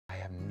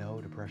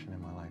depression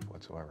in my life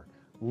whatsoever.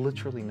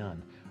 Literally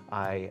none.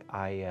 I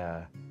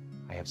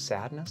have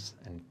sadness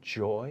and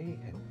joy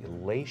and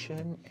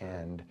elation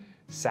and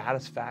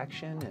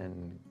satisfaction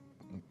and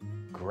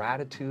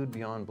gratitude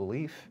beyond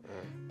belief,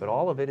 but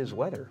all of it is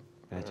weather,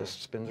 and it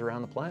just spins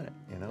around the planet,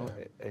 you know?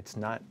 It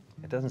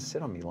doesn't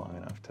sit on me long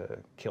enough to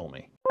kill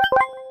me.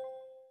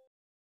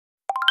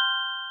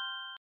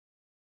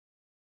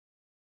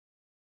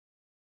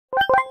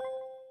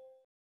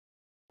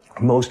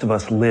 Most of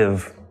us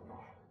live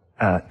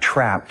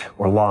trapped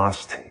or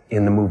lost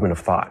in the movement of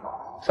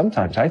thought.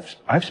 Sometimes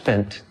I've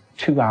spent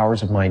 2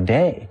 hours of my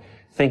day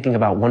thinking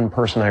about one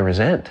person I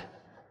resent,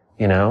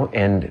 you know,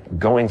 and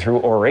going through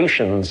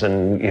orations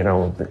and, you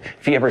know,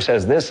 if he ever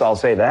says this, I'll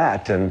say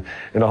that, and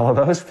all of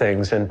those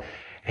things. And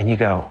you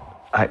go,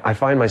 I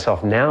find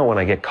myself now when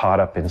I get caught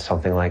up in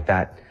something like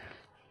that,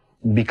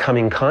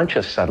 becoming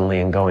conscious suddenly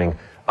and going,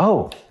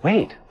 oh,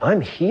 wait, I'm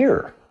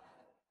here.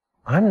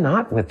 I'm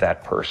not with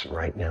that person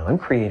right now. I'm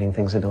creating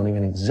things that don't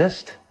even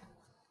exist,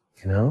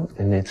 you know,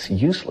 and it's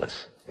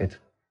useless. It's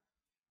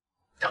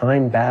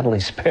time badly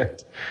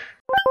spent.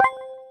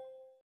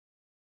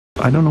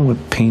 I don't know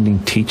what painting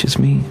teaches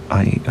me.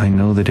 I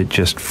know that it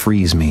just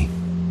frees me.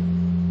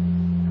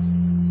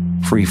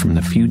 Free from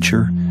the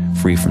future,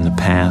 free from the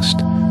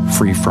past,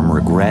 free from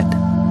regret,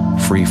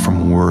 free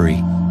from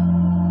worry.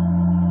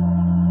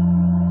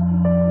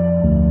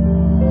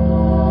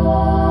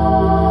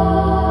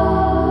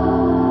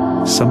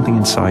 Something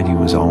inside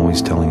you is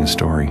always telling a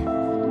story.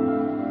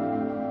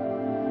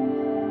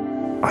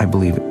 I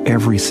believe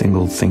every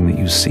single thing that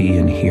you see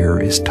and hear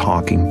is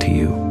talking to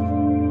you.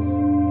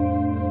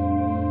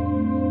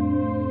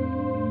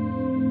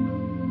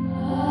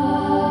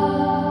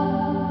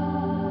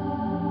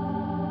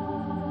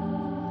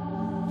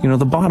 You know,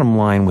 the bottom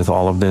line with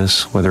all of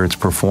this, whether it's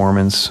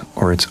performance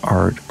or it's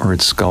art or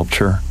it's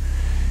sculpture,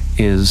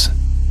 is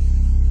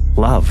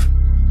love.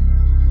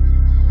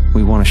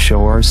 We want to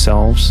show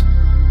ourselves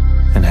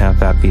and have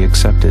that be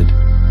accepted.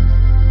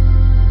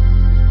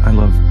 I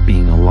love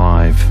being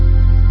alive,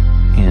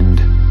 and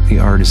the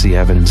art is the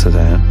evidence of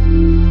that.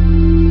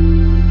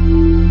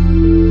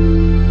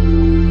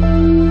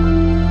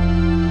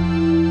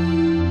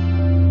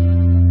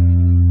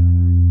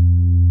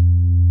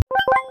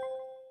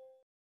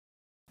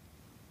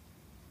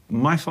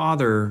 My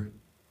father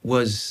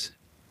was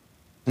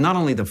not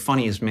only the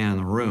funniest man in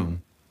the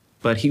room,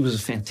 but he was a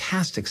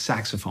fantastic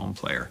saxophone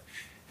player.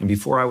 And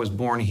before I was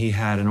born, he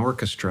had an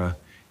orchestra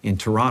in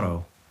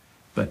Toronto.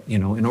 But, you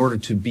know, in order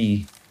to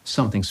be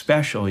something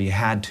special, you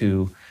had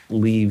to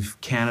leave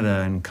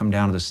Canada and come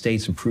down to the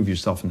States and prove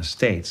yourself in the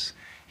States.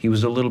 He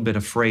was a little bit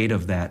afraid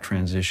of that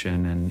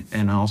transition,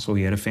 and also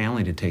he had a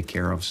family to take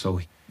care of, so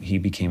he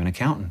became an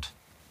accountant.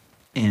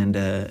 And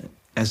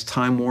as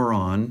time wore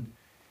on,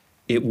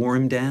 it wore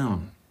him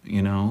down,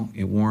 you know,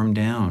 it wore him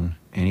down,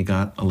 and he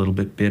got a little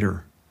bit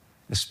bitter,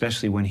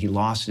 especially when he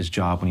lost his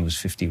job when he was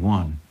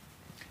 51.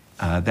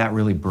 That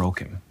really broke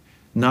him.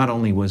 Not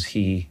only was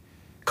he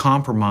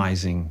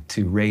compromising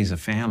to raise a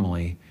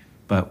family,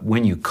 but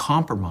when you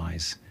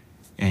compromise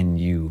and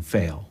you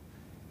fail,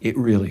 it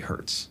really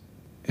hurts.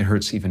 It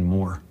hurts even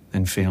more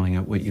than failing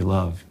at what you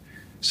love.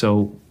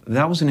 So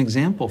that was an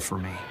example for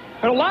me.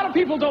 And a lot of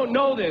people don't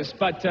know this,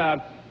 but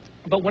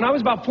when I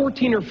was about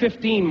 14 or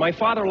 15, my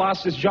father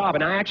lost his job,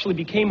 and I actually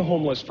became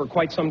homeless for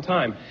quite some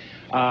time.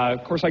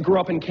 Of course, I grew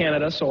up in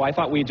Canada, so I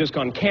thought we had just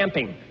gone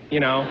camping, you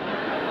know.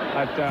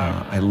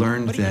 I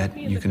learned that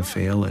you can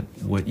fail at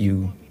what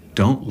you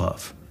don't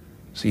love,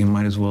 so you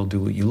might as well do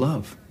what you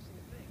love.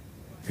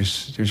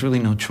 There's really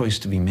no choice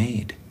to be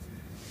made.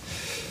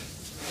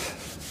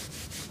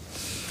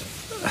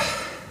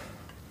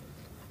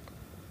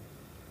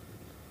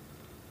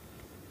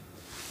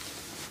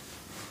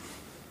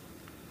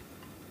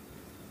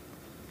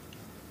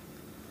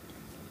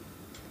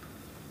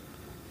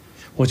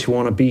 What you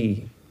want to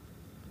be,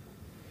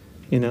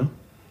 you know?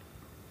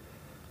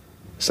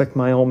 It's like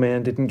my old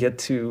man didn't get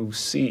to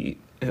see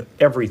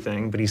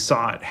everything, but he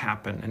saw it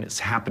happen, and it's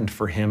happened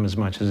for him as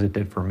much as it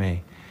did for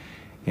me,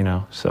 you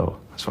know? So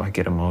that's why I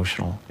get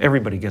emotional.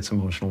 Everybody gets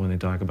emotional when they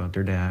talk about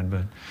their dad,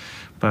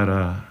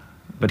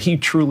 but he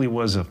truly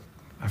was a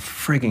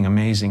frigging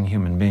amazing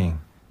human being.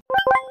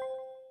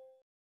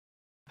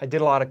 I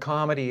did a lot of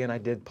comedy and I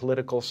did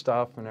political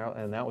stuff,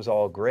 and that was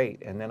all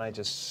great. And then I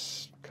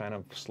just kind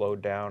of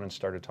slowed down and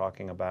started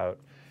talking about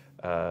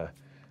the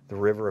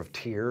river of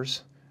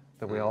tears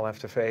that we all have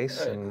to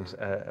face, and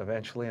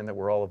eventually, and that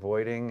we're all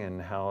avoiding,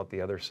 and how at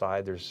the other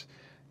side there's,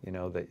 you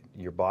know, that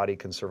your body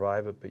can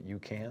survive it, but you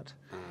can't,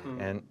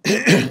 and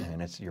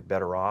you're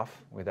better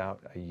off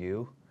without a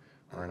you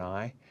or an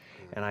I.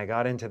 And I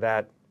got into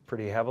that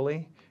pretty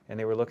heavily, and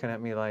they were looking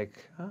at me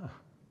like,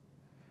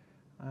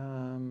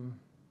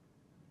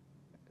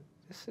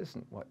 this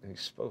isn't what you're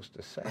supposed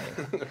to say.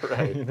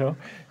 Right. You know,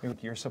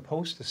 you're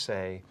supposed to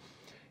say,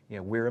 you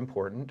know, we're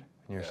important,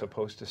 And you're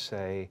supposed to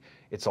say,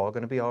 it's all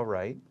going to be all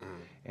right.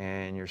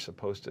 And you're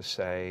supposed to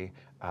say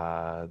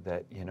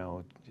that, you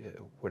know,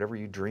 whatever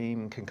you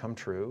dream can come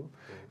true.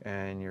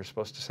 And you're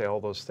supposed to say all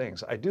those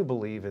things. I do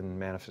believe in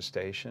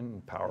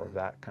manifestation, power of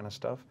that kind of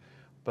stuff,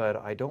 but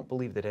I don't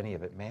believe that any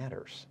of it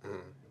matters.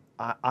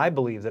 I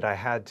believe that I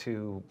had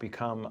to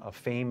become a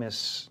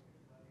famous,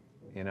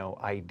 you know,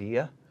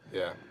 idea.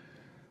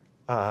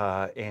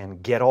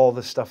 And get all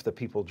the stuff that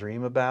people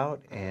dream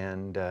about,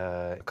 and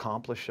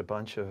accomplish a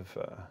bunch of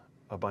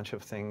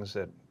things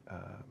that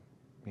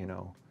you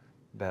know,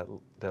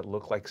 that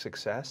look like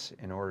success,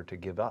 in order to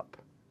give up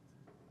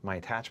my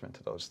attachment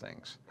to those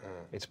things.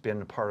 It's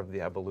been a part of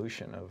the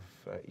evolution of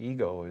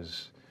ego,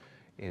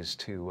 is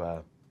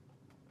to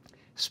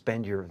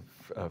spend your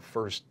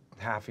first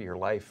half of your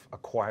life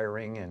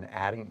acquiring and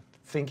adding,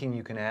 thinking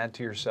you can add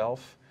to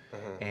yourself,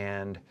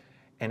 and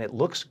it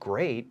looks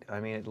great. I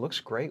mean, it looks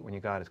great when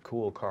you got a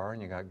cool car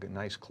and you got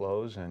nice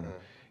clothes, and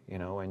you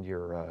know, and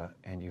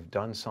you've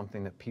done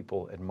something that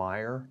people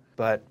admire,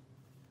 but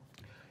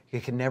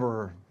it can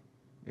never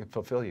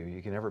fulfill you.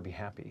 You can never be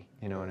happy.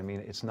 You know what I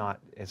mean? It's not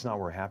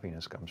where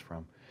happiness comes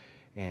from.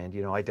 And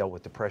you know, I dealt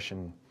with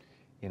depression,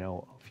 you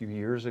know, a few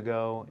years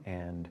ago,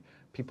 and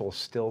people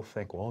still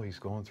think, well, he's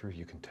going through,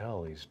 you can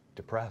tell he's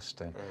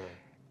depressed, and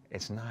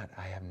it's not.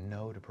 I have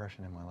no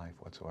depression in my life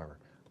whatsoever.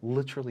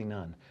 Literally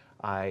none.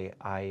 I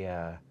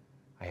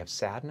have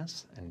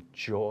sadness and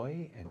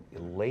joy and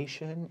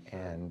elation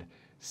and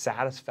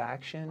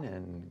satisfaction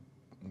and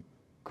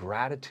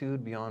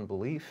gratitude beyond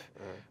belief,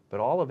 but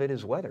all of it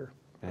is weather,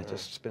 and it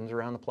just spins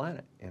around the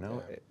planet. You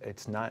know,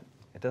 it's not.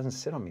 It doesn't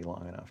sit on me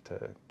long enough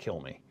to kill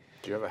me.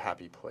 Do you have a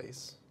happy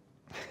place?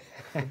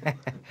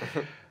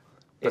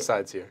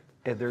 Besides here.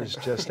 There's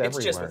just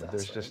everywhere.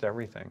 There's just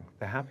everything.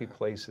 The happy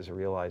place is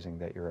realizing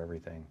that you're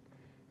everything,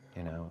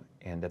 you know,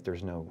 and that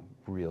there's no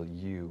real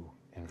you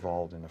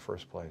involved in the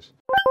first place.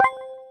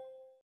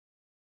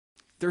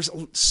 There's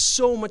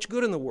so much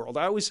good in the world.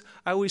 I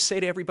always say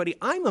to everybody,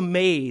 I'm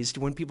amazed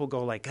when people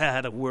go like,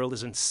 the world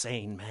is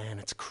insane, man.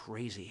 It's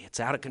crazy. It's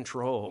out of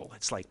control.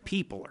 It's like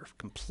people are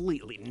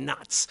completely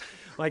nuts,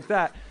 like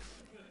that.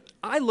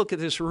 I look at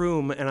this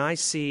room and I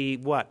see,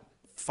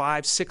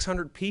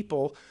 500-600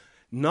 people.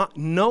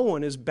 No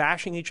one is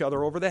bashing each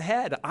other over the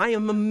head. I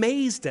am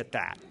amazed at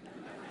that.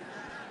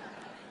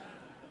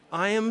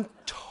 I am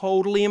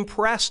totally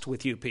impressed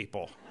with you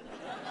people.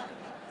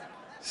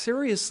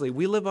 Seriously,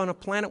 we live on a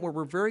planet where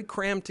we're very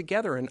crammed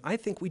together, and I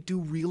think we do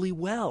really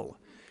well.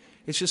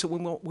 It's just that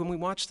when we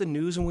watch the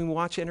news and we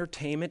watch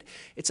entertainment,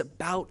 it's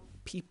about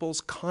people's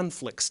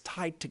conflicts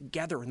tied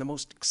together in the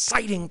most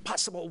exciting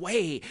possible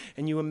way.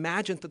 And you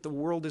imagine that the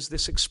world is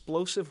this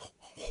explosive,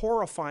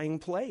 horrifying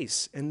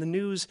place, and the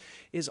news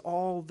is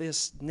all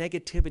this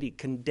negativity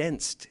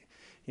condensed,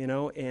 you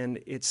know, and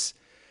it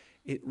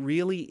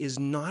really is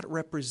not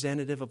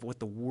representative of what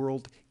the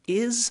world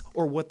is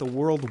or what the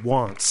world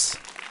wants.